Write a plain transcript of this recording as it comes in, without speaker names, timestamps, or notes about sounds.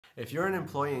If you're an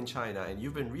employee in China and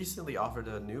you've been recently offered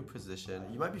a new position,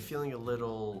 you might be feeling a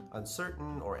little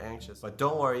uncertain or anxious, but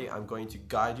don't worry, I'm going to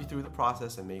guide you through the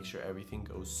process and make sure everything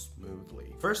goes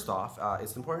smoothly. First off,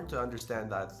 it's important to understand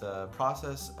that the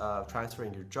process of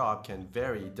transferring your job can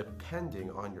vary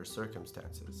depending on your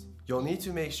circumstances. You'll need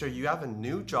to make sure you have a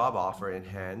new job offer in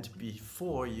hand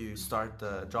before you start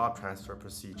the job transfer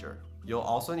procedure. You'll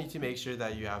also need to make sure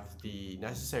that you have the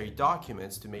necessary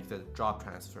documents to make the job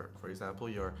transfer. For example,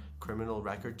 your criminal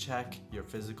record check, your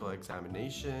physical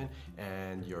examination,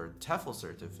 and your TEFL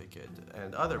certificate,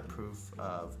 and other proof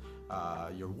of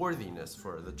your worthiness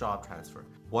for the job transfer.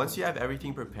 Once you have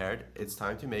everything prepared, it's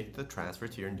time to make the transfer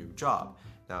to your new job.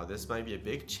 Now, this might be a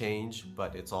big change,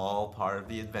 but it's all part of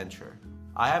the adventure.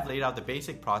 I have laid out the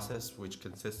basic process, which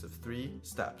consists of 3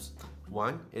 steps.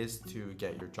 1 is to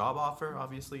get your job offer,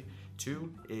 obviously.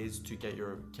 2 is to get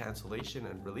your cancellation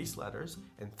and release letters.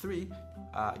 And 3,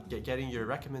 getting your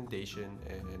recommendation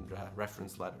and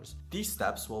reference letters. These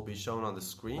steps will be shown on the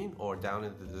screen or down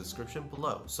in the description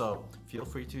below. So feel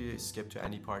free to skip to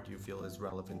any part you feel is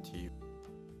relevant to you.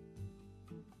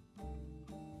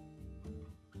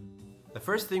 The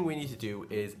first thing we need to do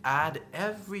is add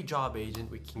every job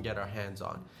agent we can get our hands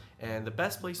on. And the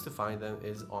best place to find them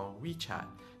is on WeChat.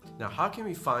 Now, how can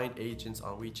we find agents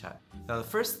on WeChat? Now, the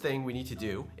first thing we need to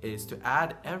do is to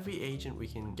add every agent we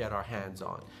can get our hands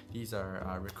on. These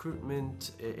are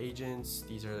recruitment agents,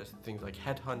 these are things like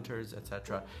headhunters,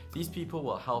 etc. These people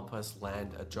will help us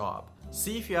land a job.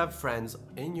 See if you have friends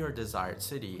in your desired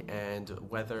city and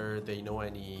whether they know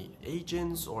any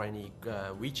agents or any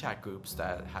WeChat groups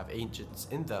that have agents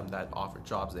in them that offer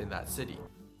jobs in that city.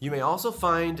 You may also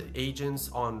find agents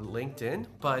on LinkedIn,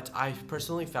 but I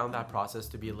personally found that process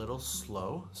to be a little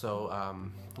slow. So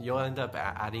you'll end up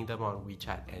adding them on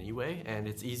WeChat anyway, and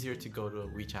it's easier to go to a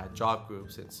WeChat job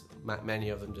group since many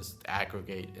of them just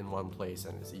aggregate in one place,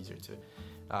 and it's easier to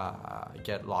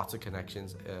get lots of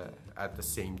connections at the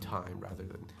same time rather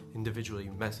than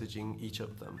individually messaging each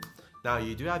of them. Now,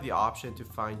 you do have the option to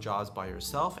find jobs by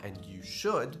yourself, and you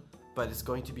should, but it's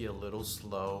going to be a little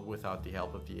slow without the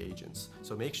help of the agents.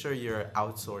 So make sure you're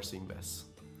outsourcing this.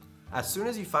 As soon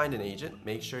as you find an agent,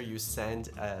 make sure you send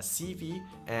a CV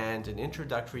and an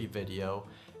introductory video.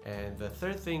 And the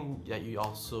third thing that you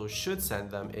also should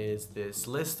send them is this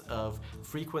list of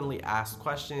frequently asked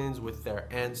questions with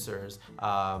their answers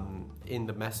in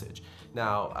the message.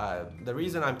 Now, the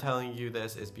reason I'm telling you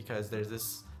this is because there's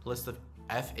this list of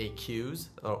FAQs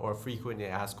or frequently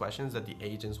asked questions that the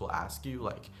agents will ask you,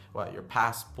 like your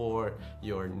passport,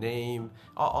 your name,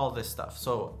 all this stuff.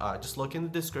 So just look in the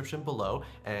description below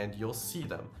and you'll see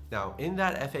them. Now, in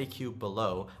that FAQ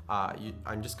below,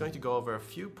 I'm just going to go over a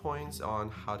few points on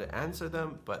how to answer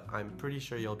them, but I'm pretty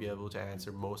sure you'll be able to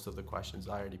answer most of the questions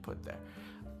I already put there.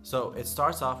 So it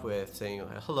starts off with saying,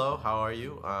 hello, how are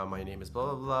you? My name is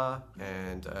blah, blah, blah.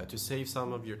 And to save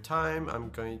some of your time, I'm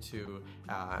going to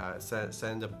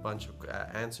send a bunch of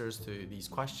answers to these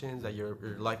questions that you're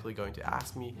likely going to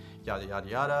ask me, yada, yada,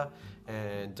 yada.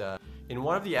 And in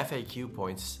one of the FAQ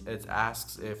points, it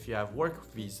asks if you have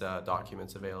work visa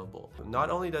documents available. Not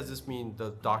only does this mean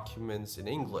the documents in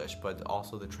English, but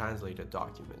also the translated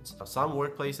documents. Some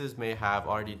workplaces may have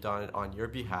already done it on your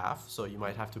behalf, so you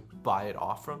might have to buy it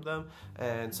off from them.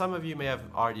 And some of you may have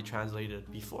already translated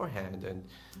it beforehand and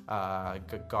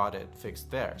got it fixed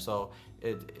there. So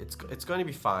it's going to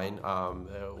be fine.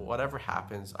 Whatever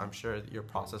happens, I'm sure your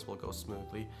process will go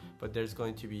smoothly, but there's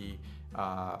going to be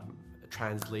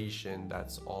translation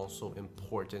that's also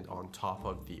important on top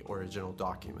of the original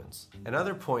documents.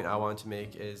 Another point I want to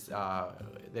make is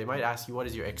they might ask you, what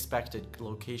is your expected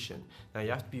location? Now,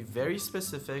 you have to be very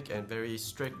specific and very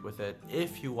strict with it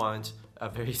if you want a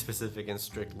very specific and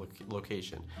strict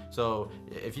location. So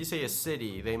if you say a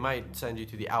city, they might send you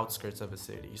to the outskirts of a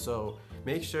city. So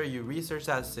make sure you research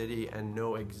that city and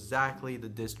know exactly the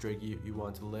district you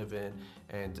want to live in,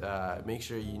 and make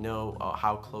sure you know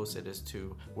how close it is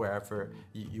to wherever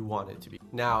you want it to be.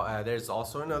 Now, there's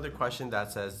also another question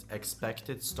that says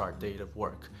expected start date of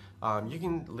work. You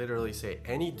can literally say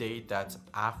any date that's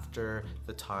after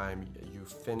the time you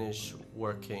finish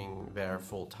working there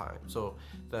full time. So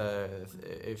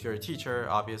if you're a teacher,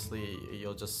 obviously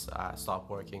you'll just stop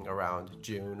working around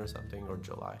June or something, or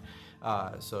July.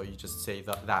 So you just say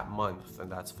that month,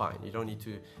 and that's fine. You don't need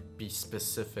to be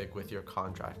specific with your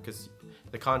contract, because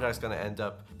the contract is going to end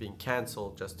up being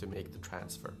canceled just to make the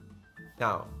transfer.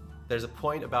 Now, there's a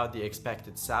point about the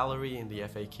expected salary in the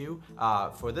FAQ.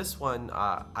 For this one,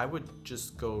 I would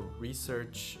just go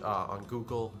research on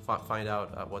Google, find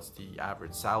out what's the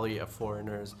average salary of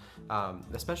foreigners,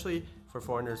 especially for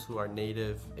foreigners who are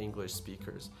native English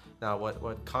speakers. Now,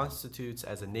 what constitutes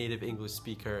as a native English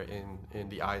speaker in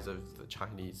the eyes of the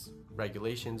Chinese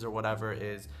regulations or whatever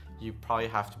is you probably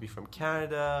have to be from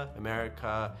Canada,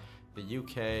 America, the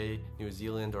UK, New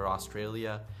Zealand, or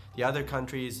Australia. The other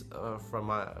countries,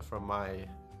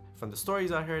 from the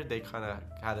stories I heard, they kind of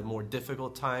had a more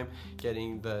difficult time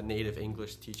getting the native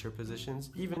English teacher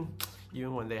positions, even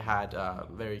when they had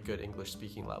very good English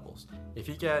speaking levels. If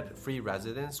you get free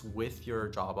residence with your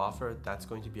job offer, that's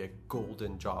going to be a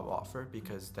golden job offer,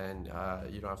 because then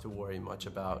you don't have to worry much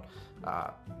about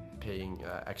paying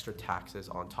extra taxes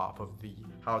on top of the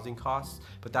housing costs,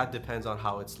 but that depends on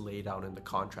how it's laid out in the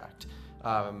contract.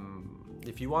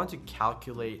 If you want to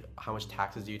calculate how much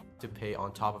taxes you have to pay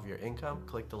on top of your income,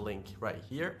 click the link right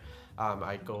here.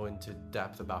 I go into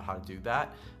depth about how to do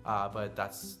that, but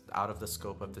that's out of the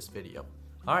scope of this video.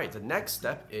 Alright, the next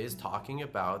step is talking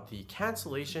about the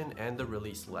cancellation and the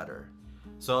release letter.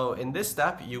 So in this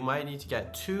step, you might need to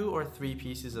get 2 or 3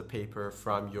 pieces of paper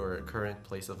from your current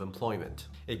place of employment.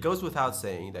 It goes without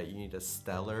saying that you need a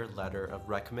stellar letter of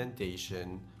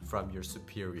recommendation from your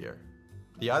superior.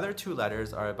 The other 2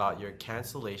 letters are about your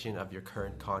cancellation of your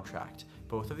current contract.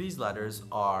 Both of these letters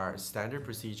are standard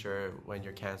procedure when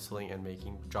you're canceling and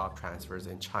making job transfers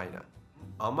in China.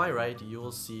 On my right, you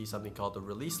will see something called the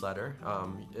release letter.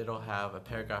 It'll have a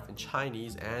paragraph in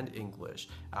Chinese and English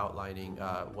outlining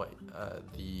what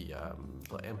the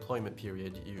employment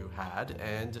period you had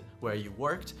and where you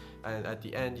worked. And at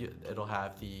the end, it'll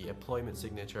have the employment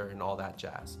signature and all that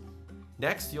jazz.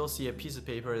 Next, you'll see a piece of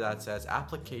paper that says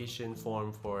application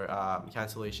form for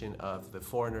cancellation of the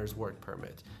foreigner's work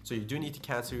permit. So you do need to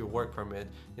cancel your work permit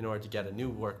in order to get a new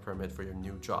work permit for your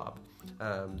new job.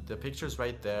 The picture's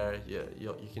right there.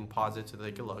 You can pause it to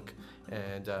take a look,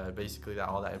 and basically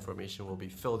all that information will be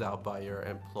filled out by your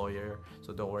employer,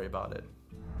 so don't worry about it.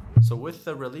 So with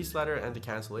the release letter and the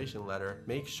cancellation letter,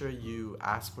 make sure you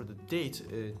ask for the date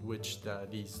in which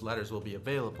these letters will be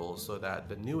available, so that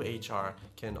the new HR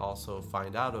can also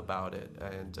find out about it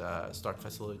and start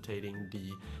facilitating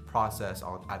the process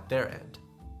at their end.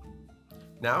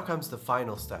 Now comes the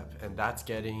final step, and that's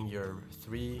getting your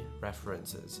 3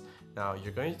 references. Now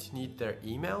you're going to need their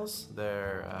emails,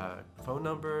 their phone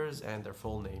numbers, and their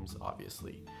full names,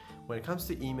 obviously. When it comes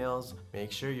to emails,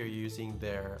 make sure you're using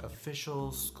their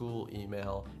official school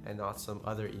email and not some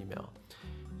other email.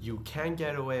 You can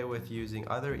get away with using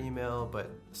other email,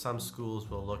 but some schools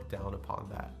will look down upon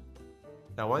that.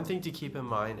 Now, one thing to keep in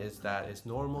mind is that it's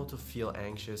normal to feel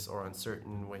anxious or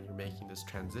uncertain when you're making this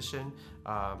transition.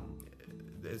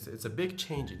 It's a big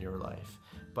change in your life,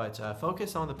 but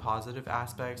focus on the positive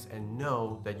aspects and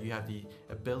know that you have the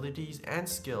abilities and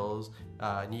skills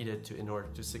needed in order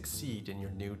to succeed in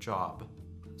your new job.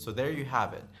 So there you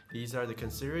have it. These are the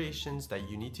considerations that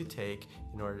you need to take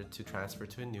in order to transfer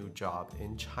to a new job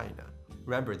in China.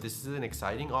 Remember, this is an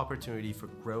exciting opportunity for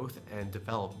growth and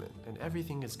development, and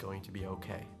everything is going to be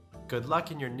okay. Good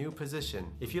luck in your new position.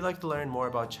 If you'd like to learn more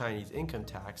about Chinese income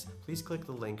tax, please click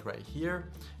the link right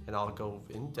here, and I'll go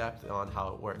in depth on how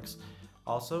it works.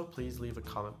 Also, please leave a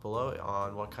comment below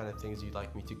on what kind of things you'd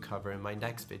like me to cover in my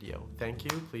next video. Thank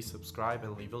you, please subscribe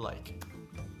and leave a like.